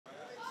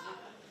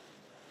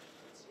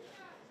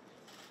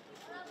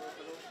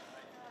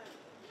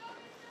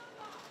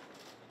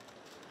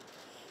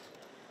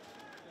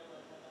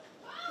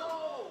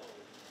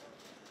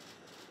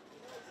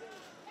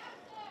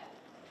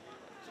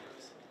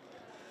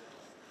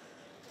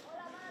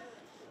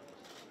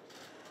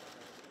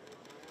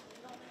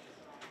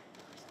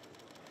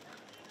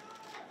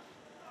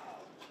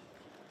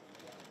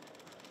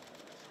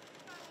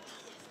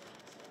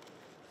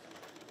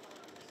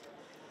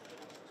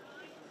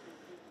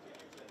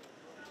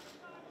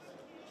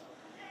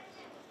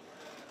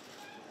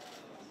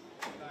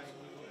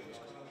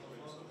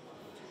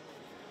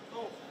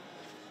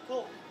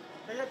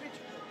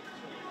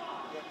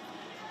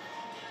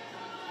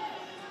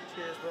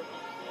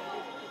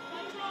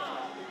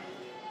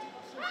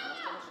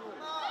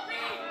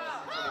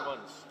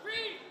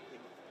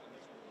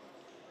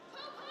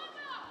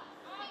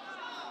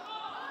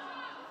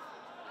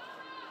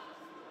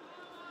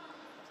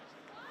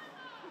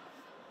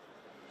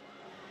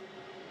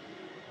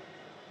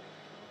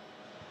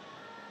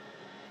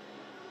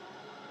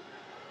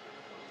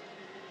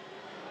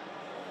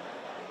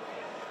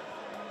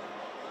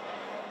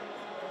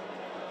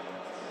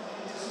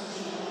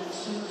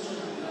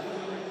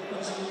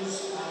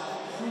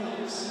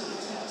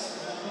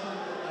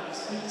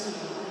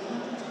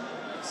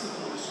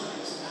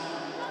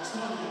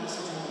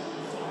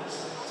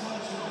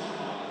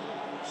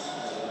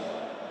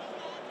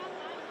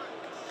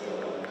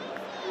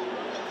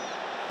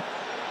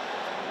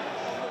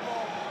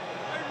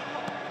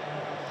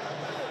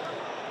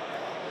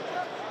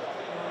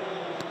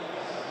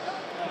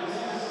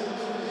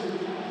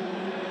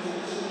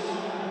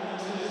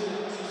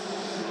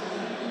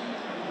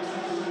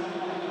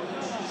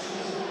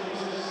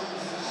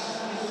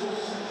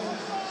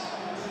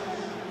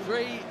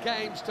3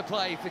 games to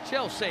play for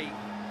Chelsea.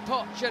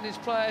 Poch and his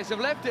players have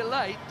left it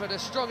late, but a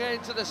strong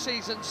end to the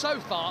season so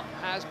far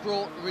has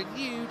brought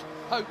renewed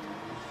hope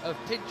of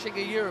pinching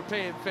a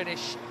European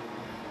finish.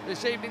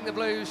 This evening the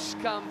Blues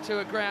come to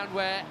a ground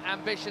where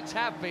ambitions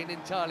have been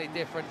entirely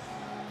different.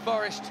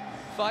 Forest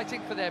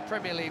fighting for their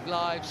Premier League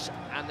lives,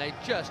 and they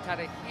just had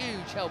a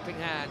huge helping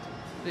hand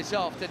this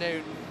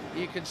afternoon.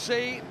 You can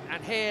see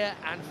and hear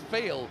and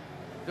feel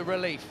the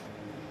relief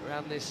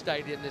around this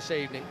stadium this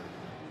evening.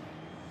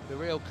 The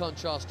real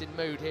contrast in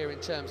mood here in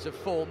terms of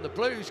form. The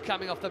Blues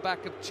coming off the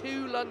back of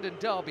 2 London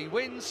derby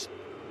wins,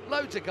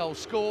 loads of goals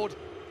scored,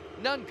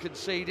 none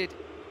conceded.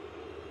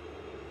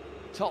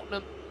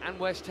 Tottenham and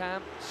West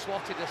Ham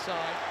swatted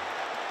aside.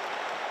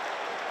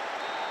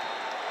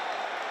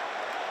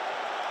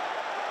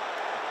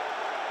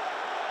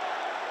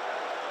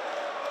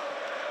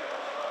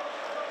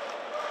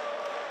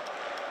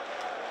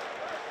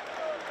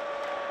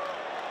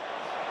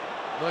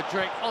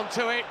 Mudryk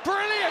onto it,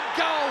 brilliant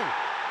goal!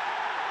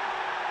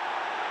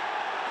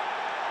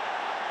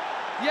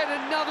 Yet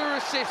another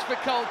assist for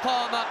Cole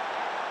Palmer.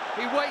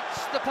 He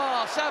waits the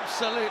pass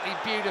absolutely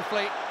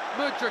beautifully.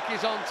 Mudryk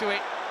is onto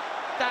it.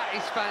 That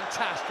is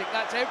fantastic.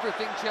 That's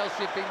everything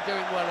Chelsea have been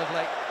doing well of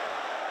late.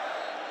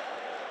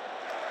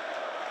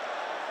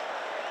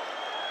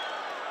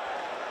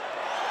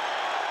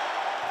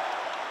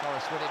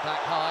 Forest win it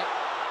back high.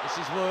 This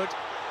is Wood.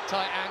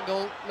 Tight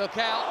angle. Look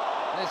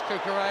out. There's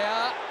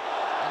Kukurea.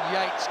 And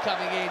Yates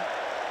coming in.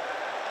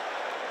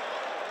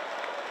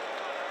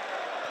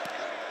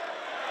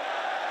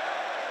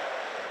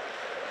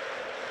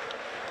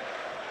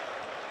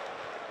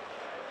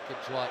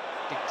 Gibbs-White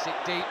dinks it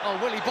deep. Oh,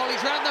 Willy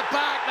volleys round the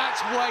back.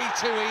 That's way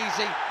too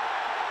easy.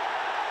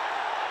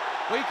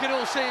 We could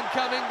all see him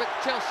coming, but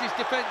Chelsea's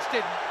defence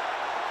didn't.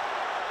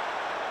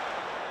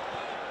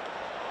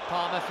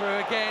 Palmer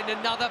through again.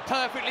 Another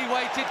perfectly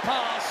weighted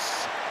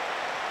pass.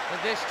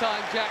 But this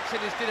time Jackson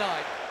is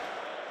denied.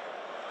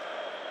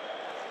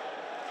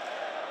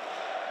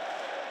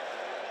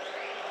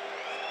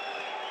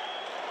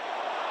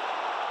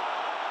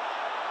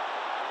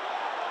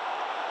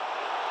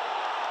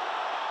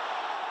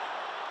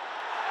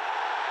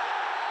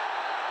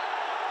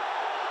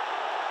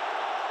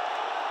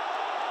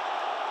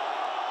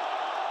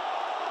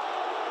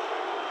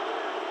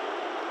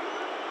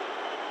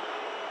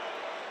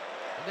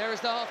 And there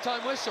is the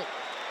half-time whistle.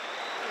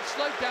 It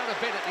slowed down a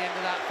bit at the end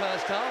of that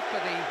first half,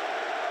 but the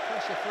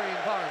pressure-free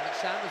environment,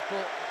 Sam, has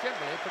brought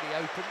generally a pretty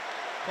open,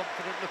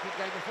 confident-looking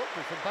game of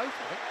football from both,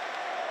 I think.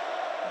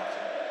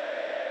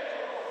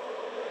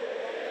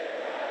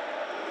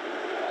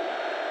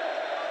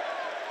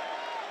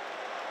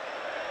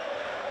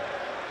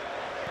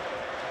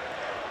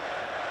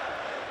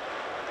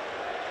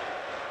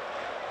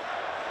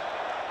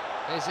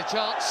 There's a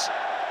chance,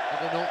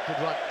 and an awkward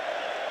one.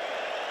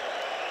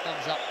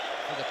 Thumbs up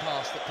for the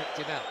pass that picked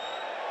him out.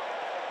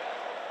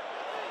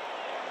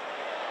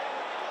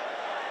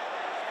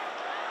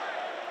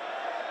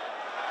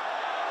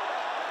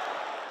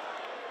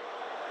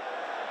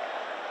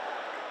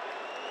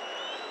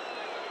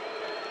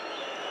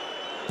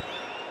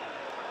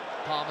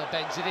 Palmer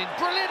bends it in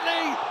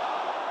brilliantly.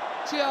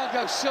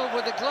 Thiago Silva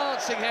with a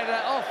glancing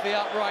header off the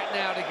upright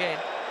now and again.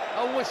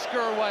 A whisker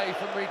away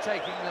from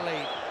retaking the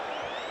lead.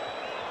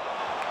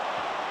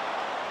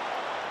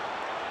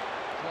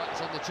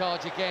 White's on the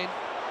charge again.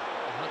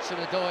 And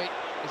Hudson-Odoi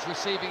is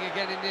receiving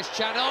again in this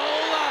channel.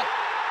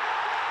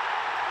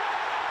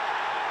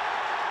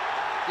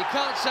 You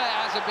can't say it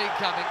hasn't been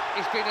coming.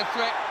 It's been a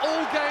threat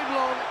all game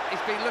long.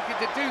 It's been looking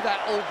to do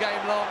that all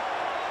game long.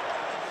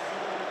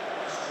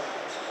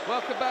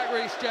 Welcome back,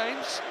 Reece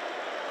James.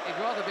 He'd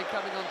rather be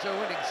coming onto a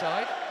winning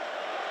side.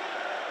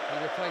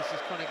 He replaces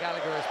Conor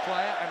Gallagher as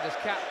player and as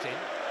captain.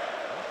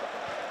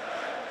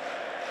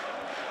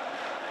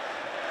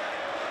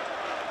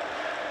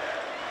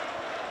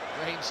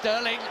 Raheem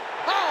Sterling.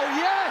 Oh,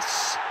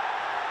 yes!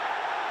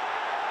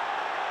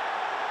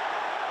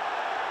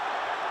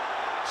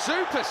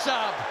 Super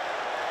sub.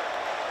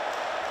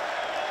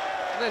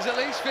 there's at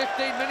least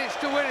 15 minutes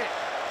to win it.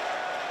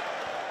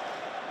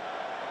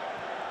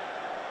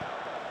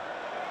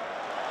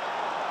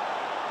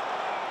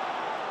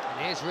 And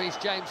here's Reece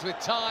James with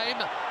time.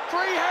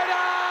 Free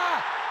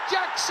header!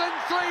 Jackson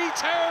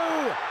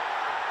 3-2!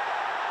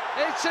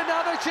 It's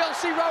another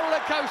Chelsea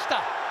roller coaster.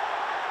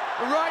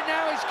 Right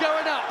now it's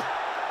going up.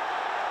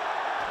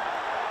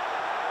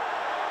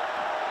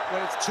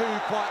 Well, it's two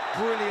quite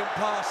brilliant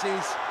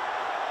passes.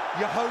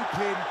 You're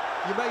hoping,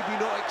 you're maybe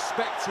not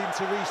expecting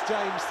to Reece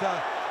James to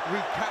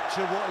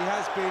recapture what he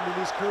has been in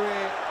his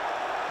career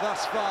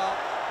thus far,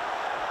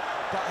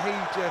 but he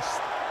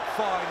just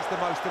finds the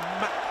most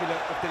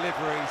immaculate of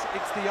deliveries.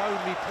 It's the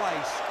only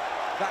place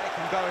that it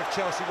can go if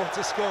Chelsea want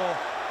to score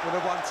with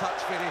a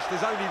one-touch finish.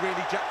 There's only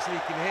really Jackson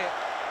he can hit,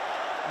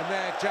 and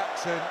there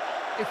Jackson,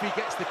 if he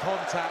gets the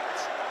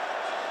contact,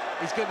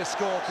 he's going to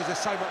score because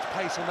there's so much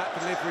pace on that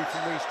delivery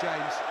from Reece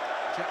James.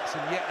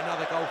 Jackson, yet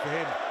another goal for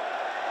him.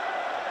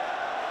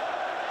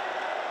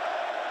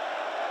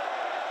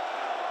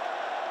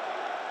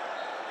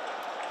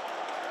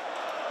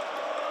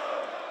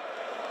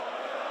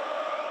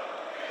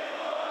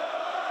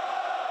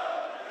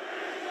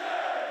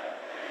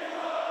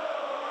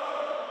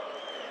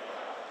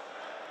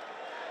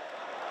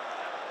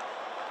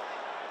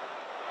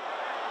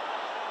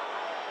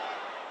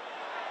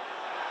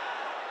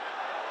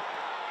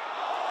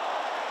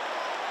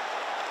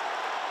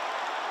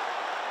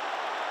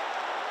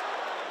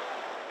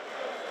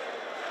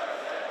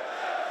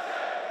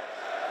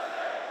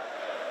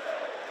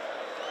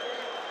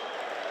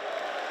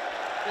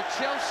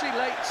 The Chelsea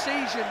late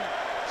season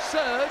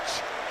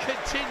surge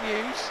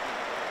continues,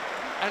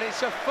 and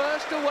it's a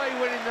first away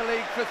win in the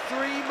league for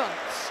 3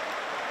 months.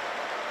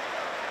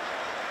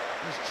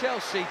 As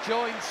Chelsea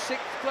join 6th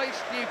place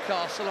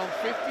Newcastle on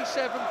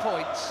 57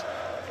 points.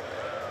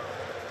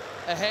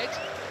 Ahead,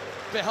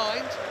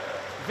 behind,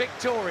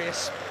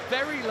 victorious,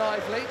 very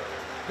lively,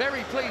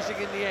 very pleasing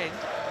in the end.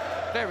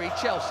 Very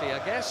Chelsea, I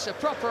guess, a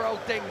proper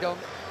old ding-dong.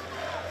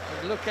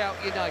 And look out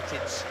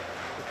United's,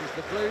 because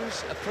the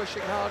Blues are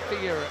pushing hard for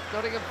Europe.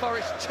 Nottingham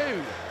Forest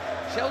 2,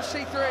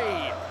 Chelsea 3.